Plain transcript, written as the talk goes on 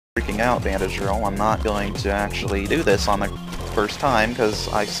freaking out, Bandage Girl. I'm not going to actually do this on the first time, because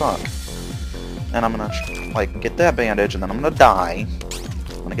I suck. And I'm gonna, like, get that bandage, and then I'm gonna die.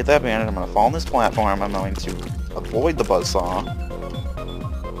 I'm gonna get that bandage, I'm gonna fall on this platform, I'm going to avoid the buzzsaw.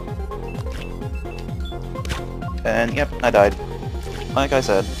 And, yep, I died. Like I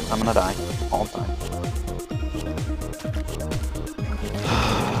said, I'm gonna die. All the time.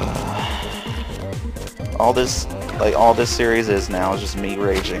 all this series is now is just me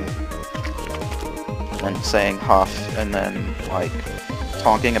raging. And saying huff, and then, like,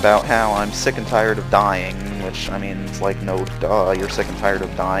 talking about how I'm sick and tired of dying, which, I mean, it's like, no duh, you're sick and tired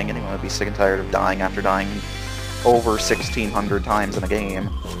of dying. Anyone would be sick and tired of dying after dying over 1,600 times in a game.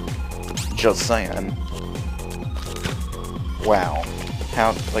 Just saying. Wow.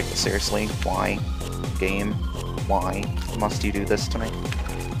 How, like, seriously, why? Game? Why must you do this to me?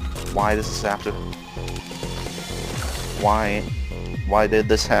 Why does this have to... Why did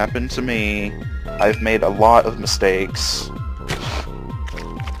this happen to me? I've made a lot of mistakes.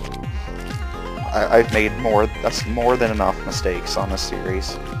 I've made that's more than enough mistakes on this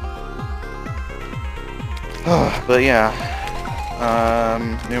series. But yeah.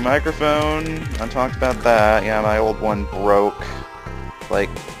 New microphone, I talked about that. Yeah, my old one broke. Like,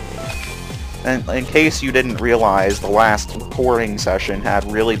 and in case you didn't realize, the last recording session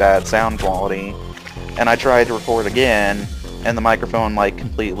had really bad sound quality. And I tried to record again, and the microphone, like,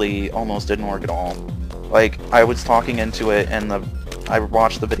 completely almost didn't work at all. Like, I was talking into it, and I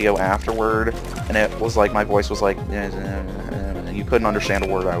watched the video afterward, and it was like, my voice was like, you couldn't understand a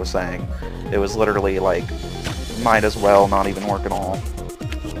word I was saying. It was literally like, might as well not even work at all.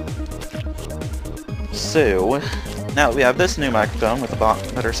 So, now that we have this new microphone with a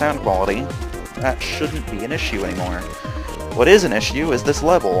better sound quality, that shouldn't be an issue anymore. What is an issue is this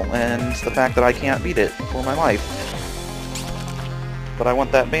level, and the fact that I can't beat it for my life. But I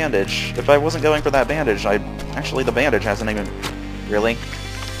want that bandage. If I wasn't going for that bandage, actually, the bandage hasn't even... Really?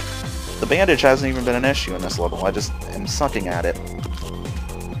 The bandage hasn't even been an issue in this level. I just am sucking at it.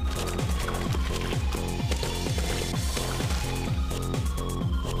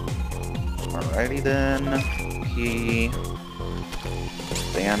 Alrighty then. Key.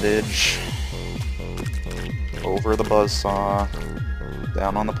 Bandage. Over the buzzsaw.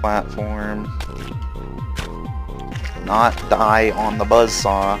 Down on the platform. Not die on the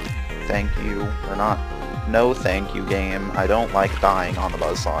buzzsaw. Thank you. Or not. No thank you, game. I don't like dying on the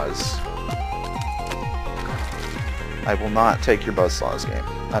buzzsaws. I will not take your buzzsaws, game.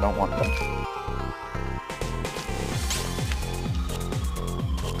 I don't want them.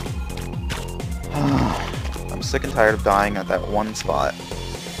 I'm sick and tired of dying at that one spot.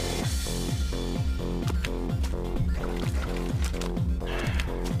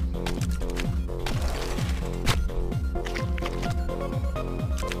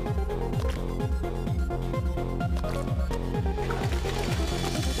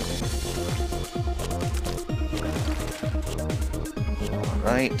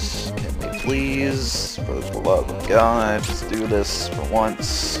 Alright, can we please, for the love of God, just do this for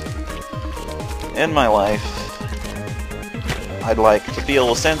once in my life. I'd like to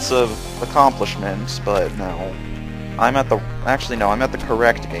feel a sense of accomplishment, but no. I'm at the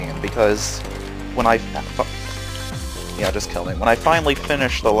correct game, because when yeah, just kill me. When I finally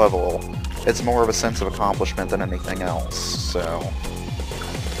finish the level, it's more of a sense of accomplishment than anything else, so...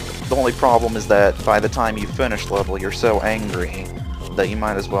 The only problem is that by the time you finish the level, you're so angry that you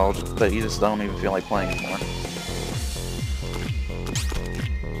might as well, that you just don't even feel like playing anymore.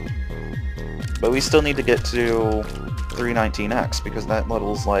 But we still need to get to 319X, because that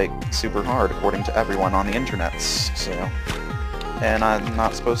level's, like, super hard, according to everyone on the internets, so... And I'm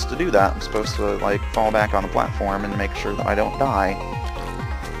not supposed to do that. I'm supposed to, like, fall back on the platform and make sure that I don't die.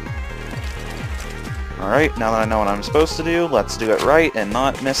 Alright, now that I know what I'm supposed to do, let's do it right and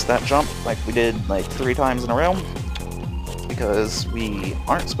not miss that jump like we did, like, 3 times in a row. Because we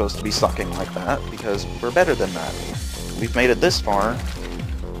aren't supposed to be sucking like that, because we're better than that. We've made it this far.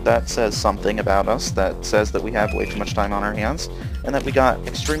 That says something about us. That says that we have way too much time on our hands, and that we got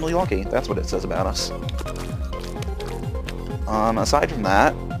extremely lucky. That's what it says about us. Aside from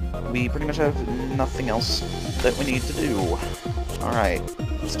that, we pretty much have nothing else that we need to do. Alright,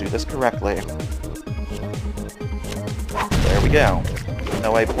 let's do this correctly. There we go.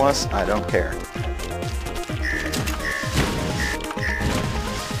 No A+, I don't care.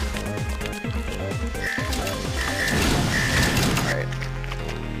 Alright.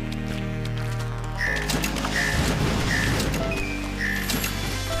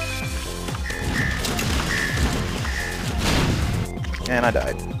 And I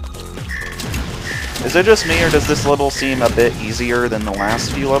died. Is it just me, or does this level seem a bit easier than the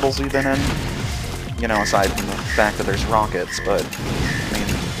last few levels we've been in? You know, aside from the fact that there's rockets, but, I mean,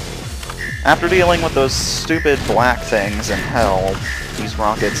 after dealing with those stupid black things in hell, these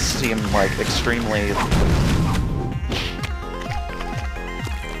rockets seem, like, extremely...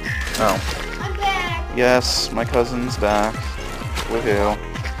 Oh. I'm back. Yes, my cousin's back. Woohoo.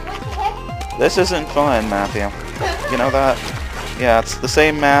 This isn't fun, Matthew. You know that? Yeah, it's the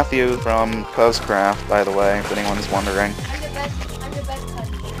same Matthew from Cuzcraft, by the way, if anyone's wondering. I'm the best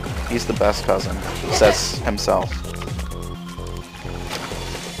cousin. He's the best cousin, he says himself.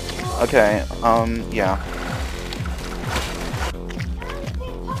 Okay, yeah.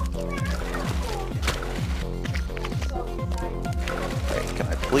 Okay, can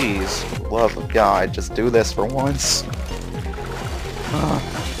I please, for the love of God, just do this for once?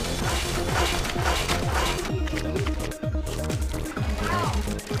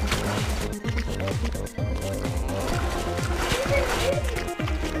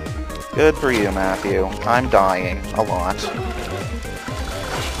 Good for you, Matthew. I'm dying a lot.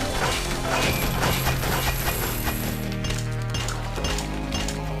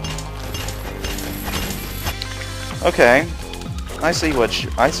 Okay, I see what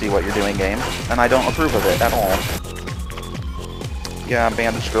you're doing, game, and I don't approve of it at all. Yeah,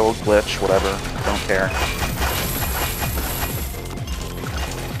 bandage drill, glitch, whatever. Don't care.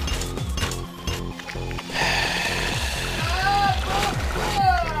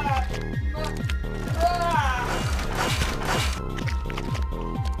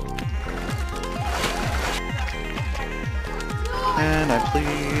 Can I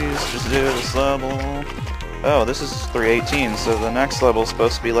please just do this level? Oh, this is 318, so the next level is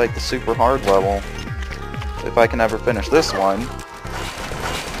supposed to be like the super hard level. If I can ever finish this one.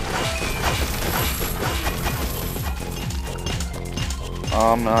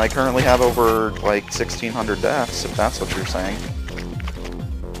 I currently have over, like, 1,600 deaths, if that's what you're saying.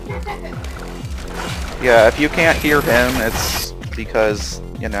 Yeah, if you can't hear him, it's because,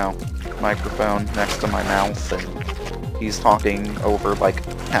 you know, microphone next to my mouth, and he's talking over, like,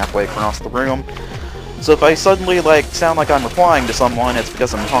 halfway across the room. So if I suddenly, like, sound like I'm replying to someone, it's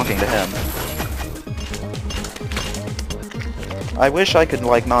because I'm talking to him. I wish I could,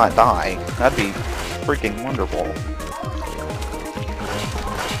 like, not die. That'd be freaking wonderful.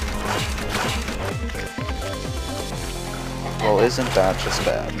 Well, isn't that just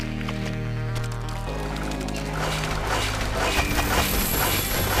bad?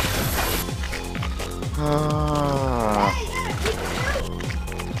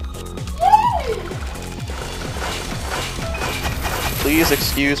 Please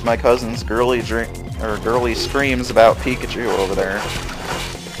excuse my cousin's girly screams about Pikachu over there.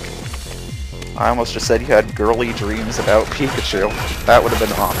 I almost just said you had girly dreams about Pikachu. That would have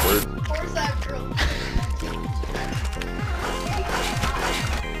been awkward.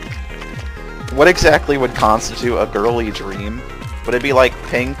 What exactly would constitute a girly dream? Would it be like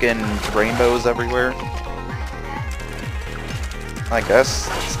pink and rainbows everywhere? I guess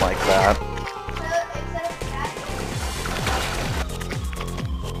it's like that.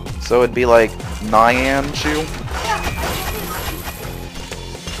 So it'd be like NyanChu?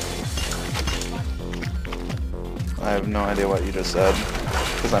 I have no idea what you just said.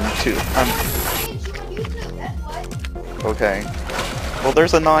 Because Okay. Well,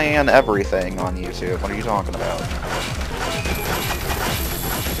 there's a Nyan everything on YouTube. What are you talking about?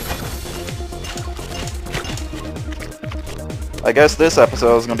 I guess this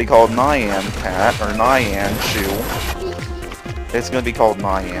episode is going to be called Nyan Cat, or NyanChu. It's going to be called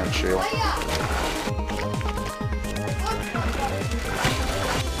NyanChu.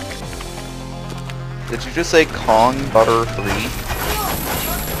 Did you just say Kong Butter 3?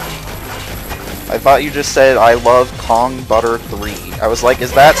 I thought you just said, I love Kong Butter 3. I was like,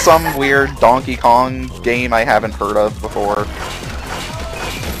 is that some weird Donkey Kong game I haven't heard of before?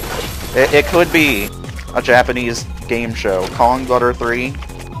 It could be a Japanese game show. Kong Butter 3?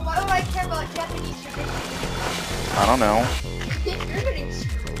 Why do I care about Japanese traditions? I don't know. You're getting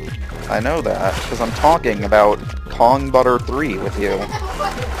screwed. I know that, because I'm talking about Kong Butter 3 with you.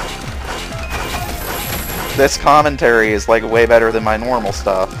 This commentary is, like, way better than my normal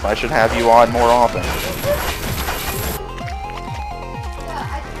stuff. I should have you on more often.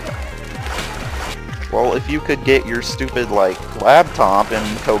 Well, if you could get your stupid, like, laptop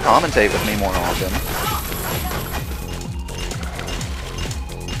and co-commentate with me more often.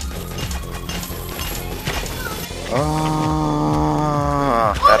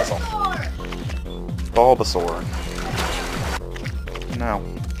 That's all. Bulbasaur. No.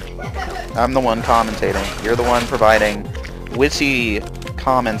 I'm the one commentating. You're the one providing witty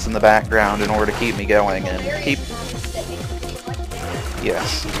comments in the background in order to keep me going and keep...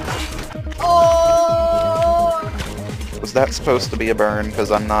 Yes. Oh! Was that supposed to be a burn?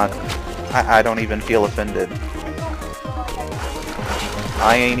 Because I'm not... I don't even feel offended.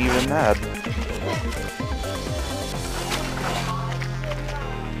 I ain't even mad.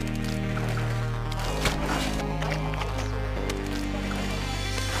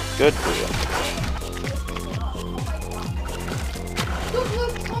 Good for you. Look,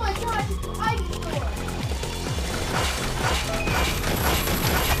 look! Oh my god!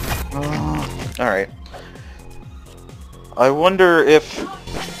 It's Alright. I wonder if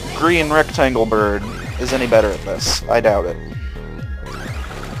Green Rectangle Bird is any better at this. I doubt it.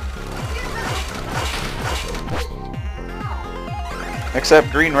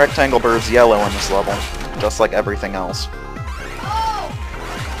 Except Green Rectangle Bird's yellow in this level, just like everything else.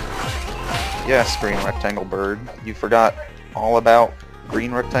 Yes, Green Rectangle Bird. You forgot all about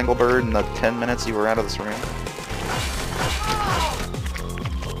Green Rectangle Bird in the 10 minutes you were out of this room?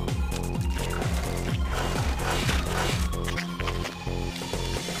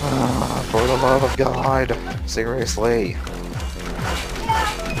 For the love of God, seriously.